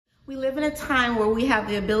We live in a time where we have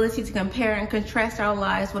the ability to compare and contrast our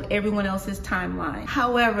lives with everyone else's timeline.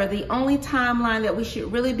 However, the only timeline that we should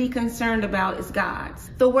really be concerned about is God's.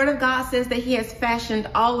 The Word of God says that He has fashioned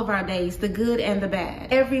all of our days, the good and the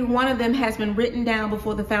bad. Every one of them has been written down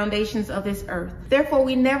before the foundations of this earth. Therefore,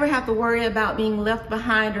 we never have to worry about being left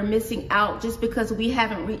behind or missing out just because we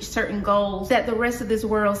haven't reached certain goals that the rest of this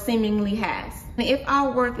world seemingly has. And if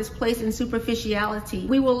our worth is placed in superficiality,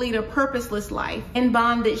 we will lead a purposeless life in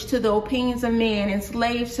bondage to the opinions of men and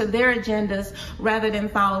slaves to their agendas rather than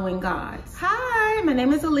following God's. Hi, my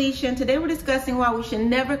name is Alisha, and today we're discussing why we should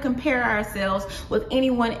never compare ourselves with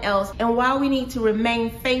anyone else and why we need to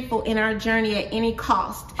remain faithful in our journey at any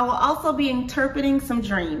cost. I will also be interpreting some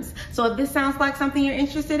dreams. So if this sounds like something you're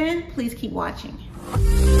interested in, please keep watching.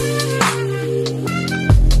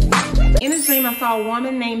 In this dream, I saw a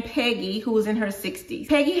woman named Peggy who was in her 60s.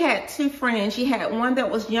 Peggy had two friends. She had one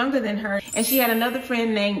that was younger than her, and she had another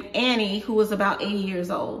friend named Annie who was about 80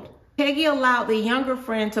 years old. Peggy allowed the younger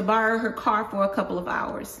friend to borrow her car for a couple of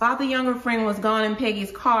hours. While the younger friend was gone in Peggy's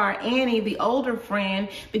car, Annie, the older friend,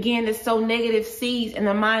 began to sow negative seeds in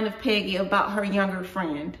the mind of Peggy about her younger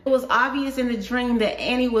friend. It was obvious in the dream that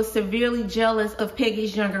Annie was severely jealous of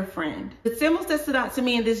Peggy's younger friend. The symbols that stood out to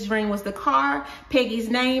me in this dream was the car, Peggy's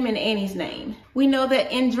name, and Annie's name. We know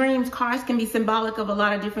that in dreams, cars can be symbolic of a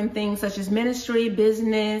lot of different things such as ministry,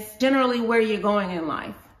 business, generally where you're going in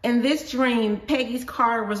life. In this dream, Peggy's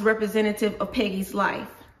car was representative of Peggy's life.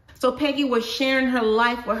 So Peggy was sharing her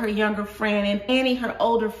life with her younger friend, and Annie, her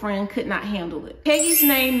older friend, could not handle it. Peggy's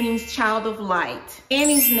name means child of light.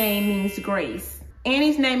 Annie's name means grace.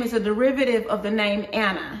 Annie's name is a derivative of the name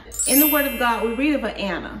Anna. In the Word of God, we read of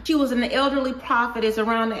Anna. She was an elderly prophetess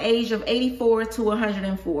around the age of 84 to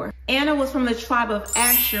 104. Anna was from the tribe of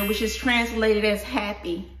Asher, which is translated as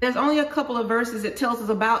happy. There's only a couple of verses that tells us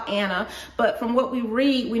about Anna, but from what we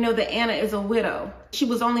read, we know that Anna is a widow. She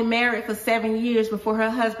was only married for 7 years before her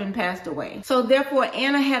husband passed away. So therefore,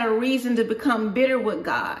 Anna had a reason to become bitter with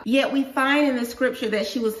God. Yet we find in the scripture that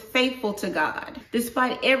she was faithful to God.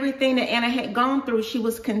 Despite everything that Anna had gone through, she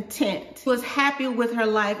was content. She was happy with her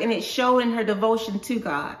life, and it showed in her devotion to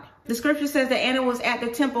God. The scripture says that Anna was at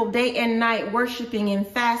the temple day and night, worshiping and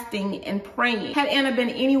fasting and praying. Had Anna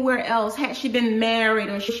been anywhere else, had she been married,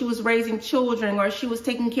 or she was raising children, or she was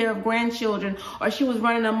taking care of grandchildren, or she was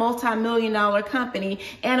running a multi-million-dollar company,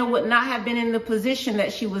 Anna would not have been in the position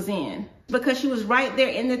that she was in. Because she was right there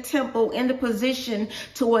in the temple, in the position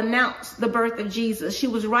to announce the birth of Jesus. She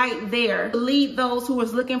was right there to lead those who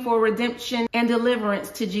was looking for redemption and deliverance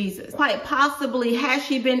to Jesus. Quite possibly, had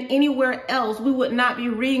she been anywhere else, we would not be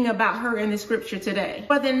reading about her in the scripture today.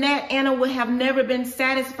 But than that, Anna would have never been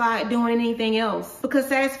satisfied doing anything else. Because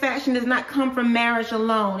satisfaction does not come from marriage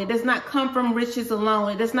alone. It does not come from riches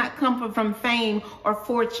alone. It does not come from fame or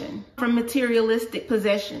fortune, from materialistic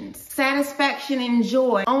possessions. Satisfaction and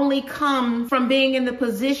joy only come from being in the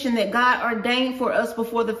position that God ordained for us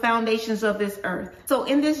before the foundations of this earth. So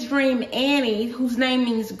in this dream, Annie, whose name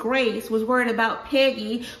means grace, was worried about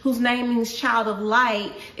Peggy, whose name means child of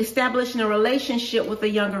light, establishing a relationship with a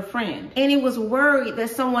younger friend. Annie was worried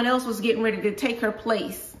that someone else was getting ready to take her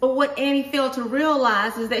place. But what Annie failed to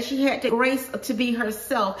realize is that she had the grace to be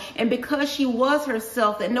herself. And because she was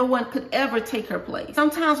herself, that no one could ever take her place.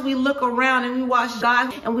 Sometimes we look around and we watch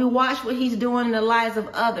God and we watch what He's doing in the lives of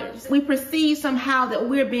others. We perceive somehow that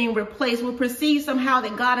we're being replaced. We perceive somehow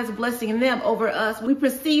that God is blessing them over us. We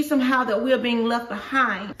perceive somehow that we're being left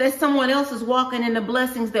behind, that someone else is walking in the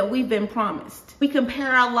blessings that we've been promised. We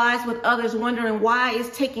compare our lives with others, wondering why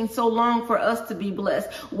it's taking so long for us to be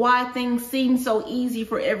blessed, why things seem so easy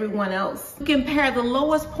for everyone else. We compare the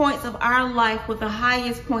lowest points of our life with the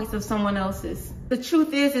highest points of someone else's. The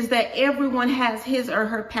truth is that everyone has his or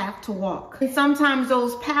her path to walk. And sometimes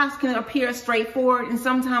those paths can appear straightforward, and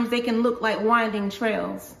sometimes they can look like winding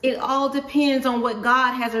trails. It all depends on what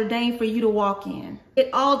God has ordained for you to walk in. It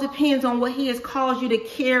all depends on what He has called you to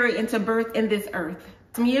carry and to birth in this earth.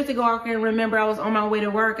 Some years ago, I can remember I was on my way to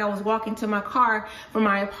work. I was walking to my car from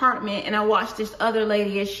my apartment, and I watched this other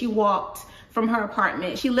lady as she walked from her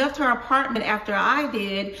apartment. She left her apartment after I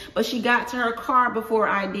did, but she got to her car before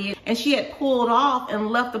I did. And she had pulled off and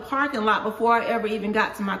left the parking lot before I ever even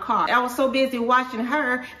got to my car. I was so busy watching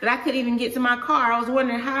her that I couldn't even get to my car. I was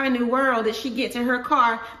wondering how in the world did she get to her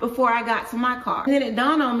car before I got to my car. And then it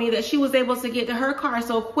dawned on me that she was able to get to her car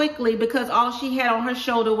so quickly because all she had on her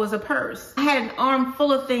shoulder was a purse. I had an arm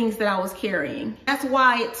full of things that I was carrying. That's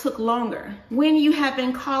why it took longer. When you have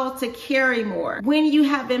been called to carry more, when you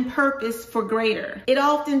have been purposed for for greater. It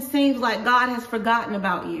often seems like God has forgotten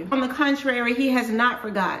about you. On the contrary, he has not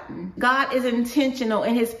forgotten. God is intentional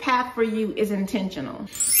and his path for you is intentional.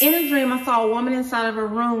 In a dream, I saw a woman inside of a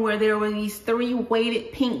room where there were these 3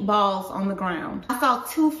 weighted pink balls on the ground. I saw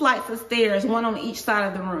 2 flights of stairs, one on each side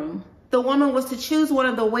of the room. The woman was to choose one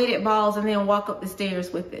of the weighted balls and then walk up the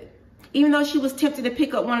stairs with it. Even though she was tempted to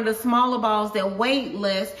pick up one of the smaller balls that weighed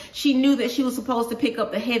less, she knew that she was supposed to pick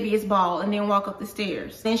up the heaviest ball and then walk up the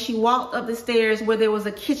stairs. Then she walked up the stairs where there was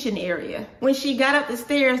a kitchen area. When she got up the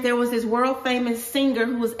stairs, there was this world famous singer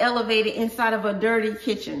who was elevated inside of a dirty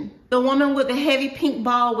kitchen. The woman with the heavy pink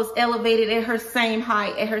ball was elevated at her same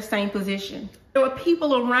height, at her same position. There were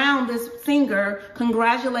people around this singer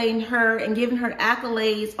congratulating her and giving her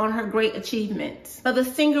accolades on her great achievements. But the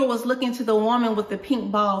singer was looking to the woman with the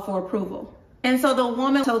pink ball for approval. And so the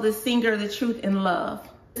woman told the singer the truth in love.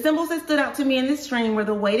 The symbols that stood out to me in this dream were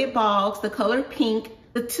the weighted balls, the color pink,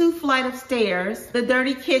 the 2 flight of stairs, the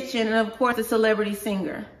dirty kitchen, and of course the celebrity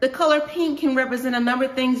singer. The color pink can represent a number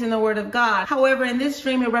of things in the Word of God. However, in this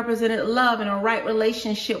dream, it represented love and a right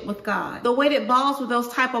relationship with God. The weighted balls were those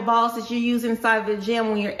type of balls that you use inside the gym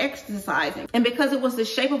when you're exercising. And because it was the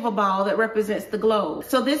shape of a ball, that represents the globe.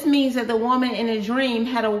 So this means that the woman in a dream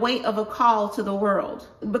had a weight of a call to the world.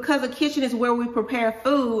 Because a kitchen is where we prepare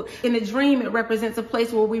food, in a dream it represents a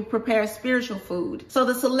place where we prepare spiritual food. So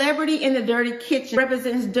the celebrity in the dirty kitchen represents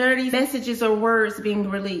dirty messages or words being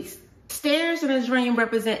released. Stairs in a dream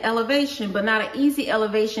represent elevation, but not an easy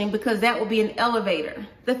elevation because that would be an elevator.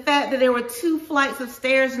 The fact that there were 2 flights of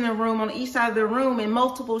stairs in the room on each side of the room in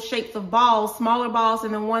multiple shapes of balls, smaller balls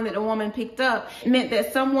than the one that the woman picked up, meant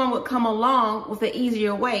that someone would come along with an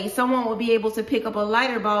easier way. Someone would be able to pick up a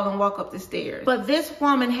lighter ball and walk up the stairs. But this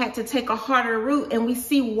woman had to take a harder route, and we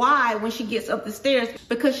see why when she gets up the stairs,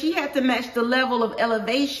 because she had to match the level of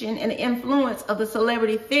elevation and influence of the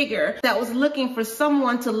celebrity figure that was looking for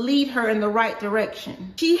someone to lead her in the right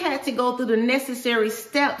direction. She had to go through the necessary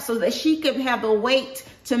steps so that she could have the weight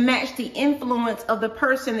to match the influence of the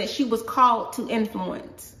person that she was called to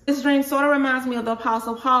influence. This dream sort of reminds me of the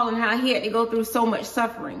Apostle Paul and how he had to go through so much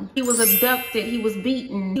suffering. He was abducted, he was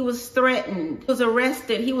beaten, he was threatened, he was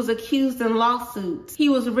arrested, he was accused in lawsuits, he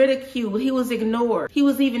was ridiculed, he was ignored, he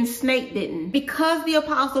was even snake bitten. Because the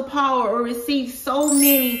Apostle Paul received so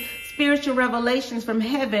many spiritual revelations from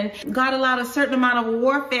heaven, God allowed a certain amount of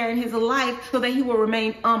warfare in his life so that he would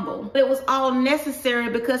remain humble. But it was all necessary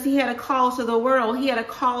because he had a call to the world. He had a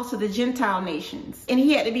call to the Gentile nations. And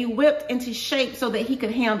he had to be whipped into shape so that he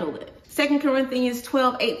could handle it. 2 Corinthians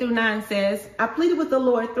 12:8-9 says, I pleaded with the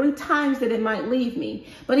Lord 3 times that it might leave me.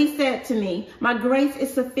 But he said to me, my grace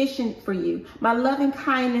is sufficient for you. My loving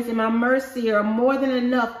kindness and my mercy are more than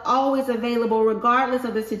enough, always available regardless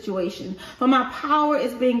of the situation. For my power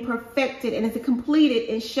is being perfected and is completed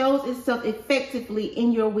and shows itself effectively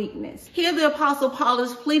in your weakness. Here the Apostle Paul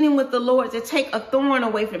is pleading with the Lord to take a thorn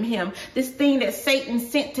away from him, this thing that Satan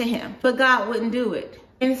sent to him. But God wouldn't do it.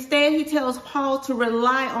 Instead, he tells Paul to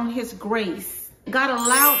rely on his grace. God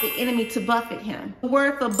allowed the enemy to buffet him. The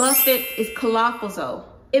word for buffet is kalaphozo.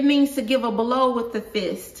 It means to give a blow with the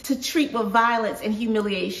fist, to treat with violence and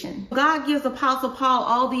humiliation. God gives Apostle Paul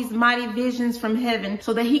all these mighty visions from heaven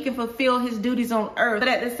so that he can fulfill his duties on earth. But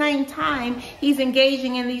at the same time, he's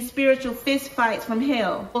engaging in these spiritual fist fights from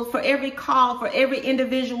hell. Well, for every call, for every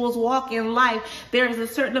individual's walk in life, there is a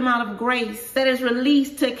certain amount of grace that is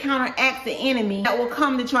released to counteract the enemy that will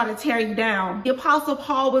come to try to tear you down. The Apostle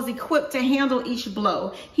Paul was equipped to handle each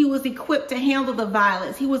blow. He was equipped to handle the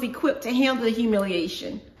violence. He was equipped to handle the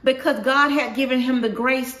humiliation, because God had given him the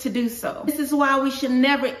grace to do so. This is why we should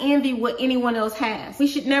never envy what anyone else has. We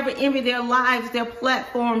should never envy their lives, their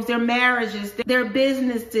platforms, their marriages, their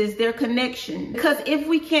businesses, their connections. Because if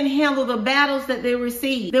we can handle the battles that they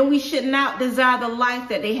receive, then we should not desire the life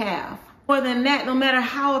that they have. More than that, no matter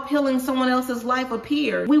how appealing someone else's life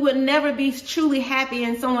appears, we would never be truly happy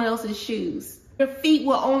in someone else's shoes. Your feet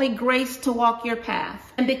will only grace to walk your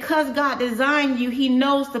path. And because God designed you, he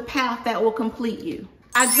knows the path that will complete you.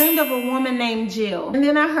 I dreamed of a woman named Jill, and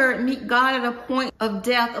then I heard, meet God at a point of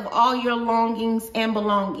death of all your longings and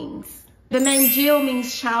belongings. The name Jill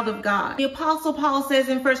means child of God. The Apostle Paul says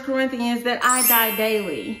in 1 Corinthians that I die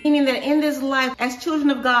daily, meaning that in this life, as children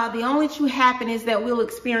of God, the only true happiness that we'll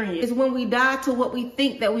experience is when we die to what we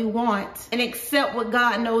think that we want and accept what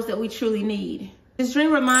God knows that we truly need. This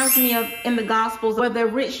dream reminds me of in the Gospels where the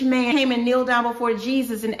rich man came and kneeled down before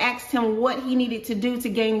Jesus and asked him what he needed to do to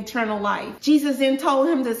gain eternal life. Jesus then told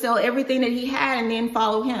him to sell everything that he had and then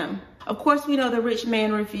follow him. Of course, we know the rich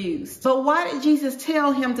man refused. But why did Jesus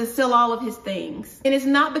tell him to sell all of his things? And it's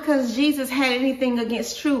not because Jesus had anything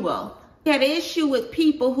against true wealth. He had an issue with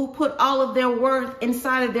people who put all of their worth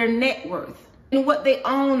inside of their net worth and what they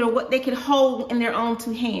owned or what they could hold in their own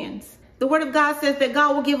two hands. The word of God says that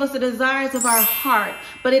God will give us the desires of our heart,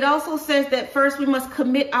 but it also says that first we must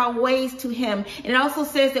commit our ways to him. And it also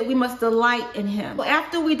says that we must delight in him. So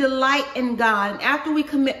after we delight in God, and after we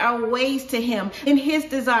commit our ways to him, then his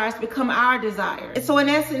desires become our desires. And so in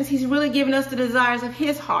essence, he's really giving us the desires of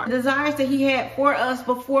his heart, the desires that he had for us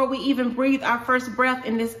before we even breathed our first breath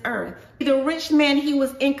in this earth. The rich man, he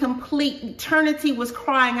was incomplete. Eternity was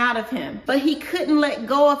crying out of him, but he couldn't let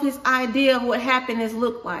go of his idea of what happiness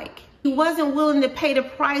looked like. He wasn't willing to pay the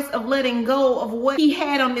price of letting go of what he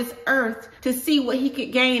had on this earth to see what he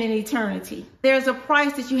could gain in eternity. There's a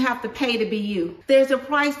price that you have to pay to be you. There's a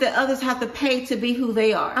price that others have to pay to be who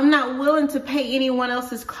they are. I'm not willing to pay anyone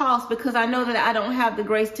else's cost because I know that I don't have the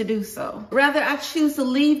grace to do so. Rather, I choose to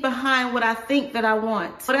leave behind what I think that I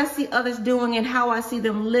want, what I see others doing and how I see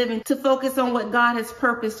them living, to focus on what God has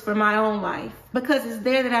purposed for my own life. Because it's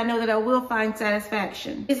there that I know that I will find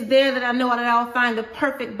satisfaction. It's there that I know that I'll find the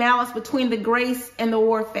perfect balance between the grace and the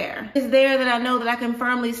warfare. It's there that I know that I can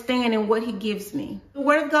firmly stand in what he gives me. The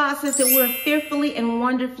word of God says that we're fearfully and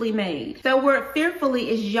wonderfully made. That word fearfully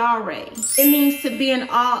is yare. It means to be in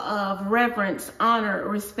awe of, reverence, honor,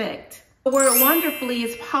 respect. The word wonderfully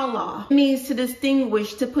is pala. It means to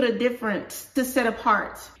distinguish, to put a difference, to set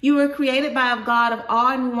apart. You were created by a God of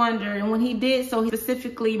awe and wonder, and when he did so, he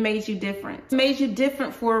specifically made you different. He made you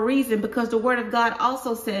different for a reason, because the word of God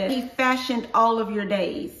also says he fashioned all of your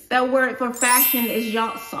days. That word for fashion is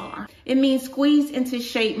yatsar. It means squeezed into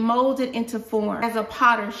shape, molded into form, as a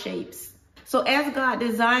potter shapes. So as God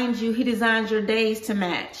designed you, he designed your days to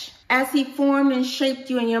match. As he formed and shaped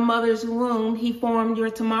you in your mother's womb, he formed your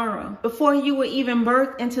tomorrow. Before you were even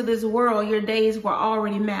birthed into this world, your days were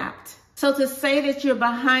already mapped. So to say that you're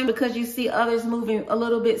behind because you see others moving a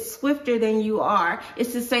little bit swifter than you are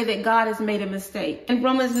is to say that God has made a mistake. In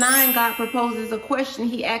Romans 9, God proposes a question.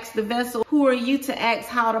 He asks the vessel, who are you to ask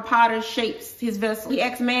how the potter shapes his vessel? He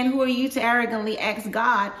asks man, who are you to arrogantly ask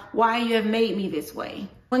God why you have made me this way?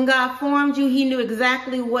 When God formed you, he knew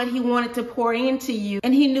exactly what he wanted to pour into you,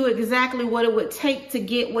 and he knew exactly what it would take to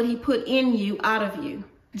get what he put in you out of you.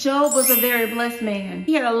 Job was a very blessed man.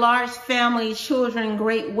 He had a large family, children,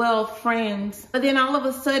 great wealth, friends. But then all of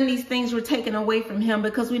a sudden, these things were taken away from him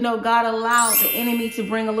because we know God allowed the enemy to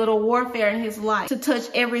bring a little warfare in his life to touch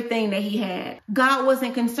everything that he had. God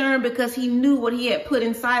wasn't concerned because he knew what he had put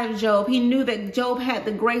inside of Job. He knew that Job had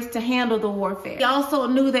the grace to handle the warfare. He also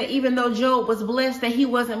knew that even though Job was blessed, that he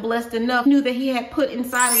wasn't blessed enough. He knew that he had put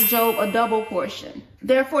inside of Job a double portion.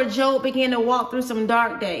 Therefore, Job began to walk through some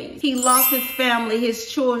dark days. He lost his family,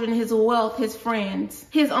 his children, his wealth, his friends.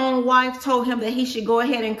 His own wife told him that he should go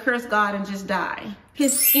ahead and curse God and just die.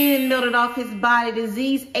 His skin melted off his body.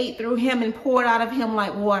 Disease ate through him and poured out of him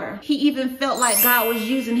like water. He even felt like God was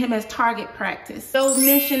using him as target practice. Job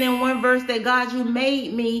mentioned in one verse that God, you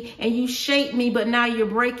made me and you shaped me, but now you're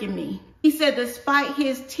breaking me. He said despite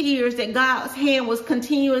his tears that God's hand was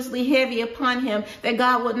continuously heavy upon him, that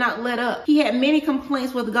God would not let up. He had many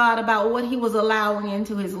complaints with God about what he was allowing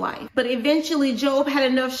into his life. But eventually Job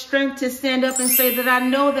had enough strength to stand up and say that I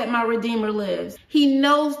know that my Redeemer lives. He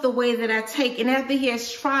knows the way that I take, and after he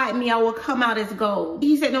has tried me, I will come out as gold.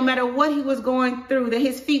 He said no matter what he was going through, that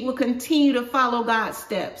his feet would continue to follow God's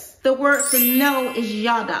steps. The word for know is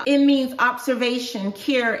yada. It means observation,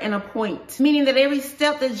 care, and appoint. Meaning that every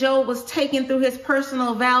step that Job was taking through his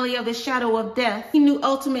personal valley of the shadow of death, he knew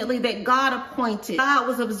ultimately that God appointed, God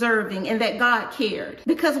was observing, and that God cared.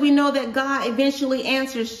 Because we know that God eventually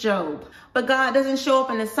answers Job. But God doesn't show up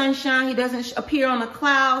in the sunshine. He doesn't appear on a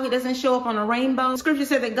cloud. He doesn't show up on a rainbow. Scripture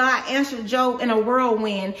said that God answered Job in a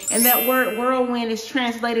whirlwind, and that word whirlwind is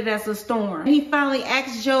translated as a storm. And he finally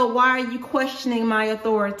asked Job, why are you questioning my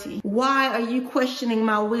authority? Why are you questioning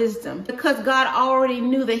my wisdom? Because God already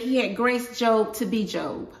knew that he had graced Job to be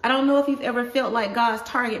Job. I don't know if you've ever felt like God's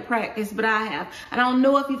target practice, but I have. I don't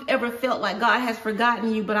know if you've ever felt like God has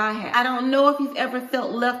forgotten you, but I have. I don't know if you've ever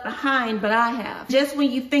felt left behind, but I have. Just when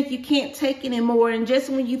you think you can't take anymore, and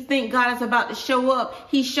just when you think God is about to show up,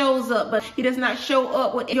 he shows up, but he does not show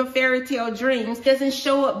up with your fairy tale dreams. He doesn't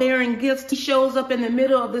show up bearing gifts. He shows up in the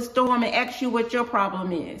middle of the storm and asks you what your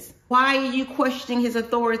problem is. Why are you questioning his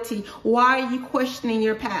authority? Why are you questioning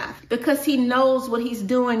your path? Because he knows what he's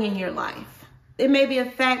doing in your life. It may be a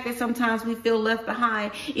fact that sometimes we feel left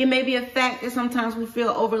behind. It may be a fact that sometimes we feel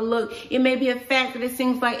overlooked. It may be a fact that it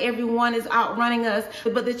seems like everyone is outrunning us.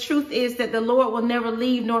 But the truth is that the Lord will never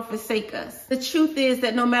leave nor forsake us. The truth is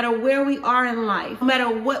that no matter where we are in life, no matter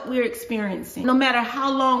what we're experiencing, no matter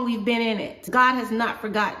how long we've been in it, God has not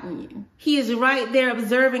forgotten you. He is right there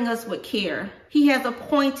observing us with care. He has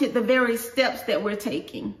appointed the very steps that we're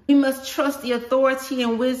taking. We must trust the authority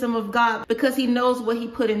and wisdom of God because he knows what he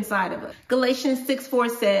put inside of us. Galatians 6:4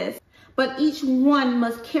 says, "But each one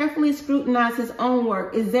must carefully scrutinize his own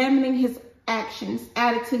work, examining his actions,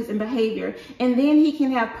 attitudes, and behavior, and then he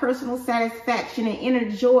can have personal satisfaction and inner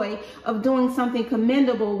joy of doing something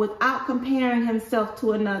commendable without comparing himself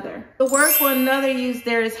to another." The word for another used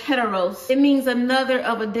there is heteros. It means another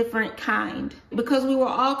of a different kind. Because we were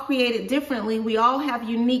all created differently, we all have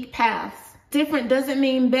unique paths. Different doesn't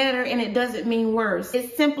mean better, and it doesn't mean worse.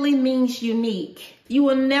 It simply means unique. You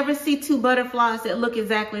will never see two butterflies that look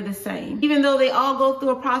exactly the same. Even though they all go through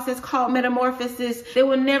a process called metamorphosis, they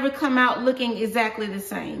will never come out looking exactly the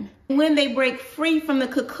same. When they break free from the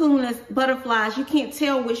cocoon as butterflies, you can't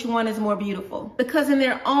tell which one is more beautiful. Because in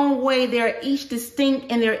their own way, they're each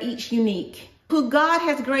distinct and they're each unique. Who God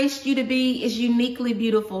has graced you to be is uniquely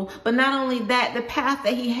beautiful. But not only that, the path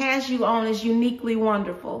that he has you on is uniquely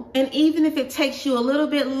wonderful. And even if it takes you a little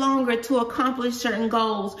bit longer to accomplish certain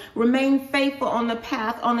goals, remain faithful on the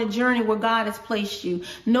path, on the journey where God has placed you,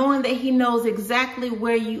 knowing that he knows exactly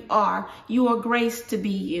where you are. You are graced to be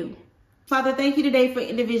you. Father, thank you today for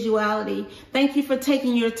individuality. Thank you for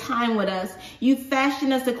taking your time with us. You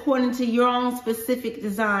fashioned us according to your own specific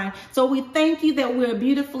design. So we thank you that we're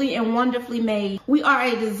beautifully and wonderfully made. We are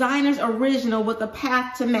a designer's original with a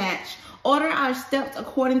path to match. Order our steps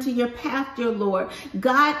according to your path, dear Lord.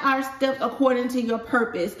 Guide our steps according to your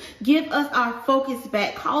purpose. Give us our focus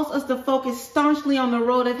back. Cause us to focus staunchly on the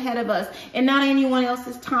road ahead of us and not anyone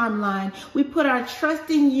else's timeline. We put our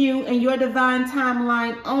trust in you and your divine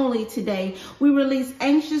timeline only today. We release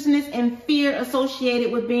anxiousness and fear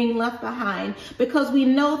associated with being left behind because we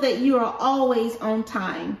know that you are always on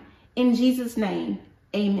time. In Jesus' name,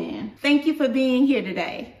 amen. Thank you for being here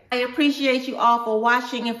today. I appreciate you all for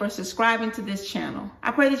watching and for subscribing to this channel.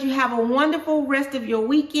 I pray that you have a wonderful rest of your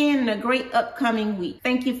weekend and a great upcoming week.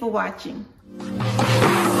 Thank you for watching.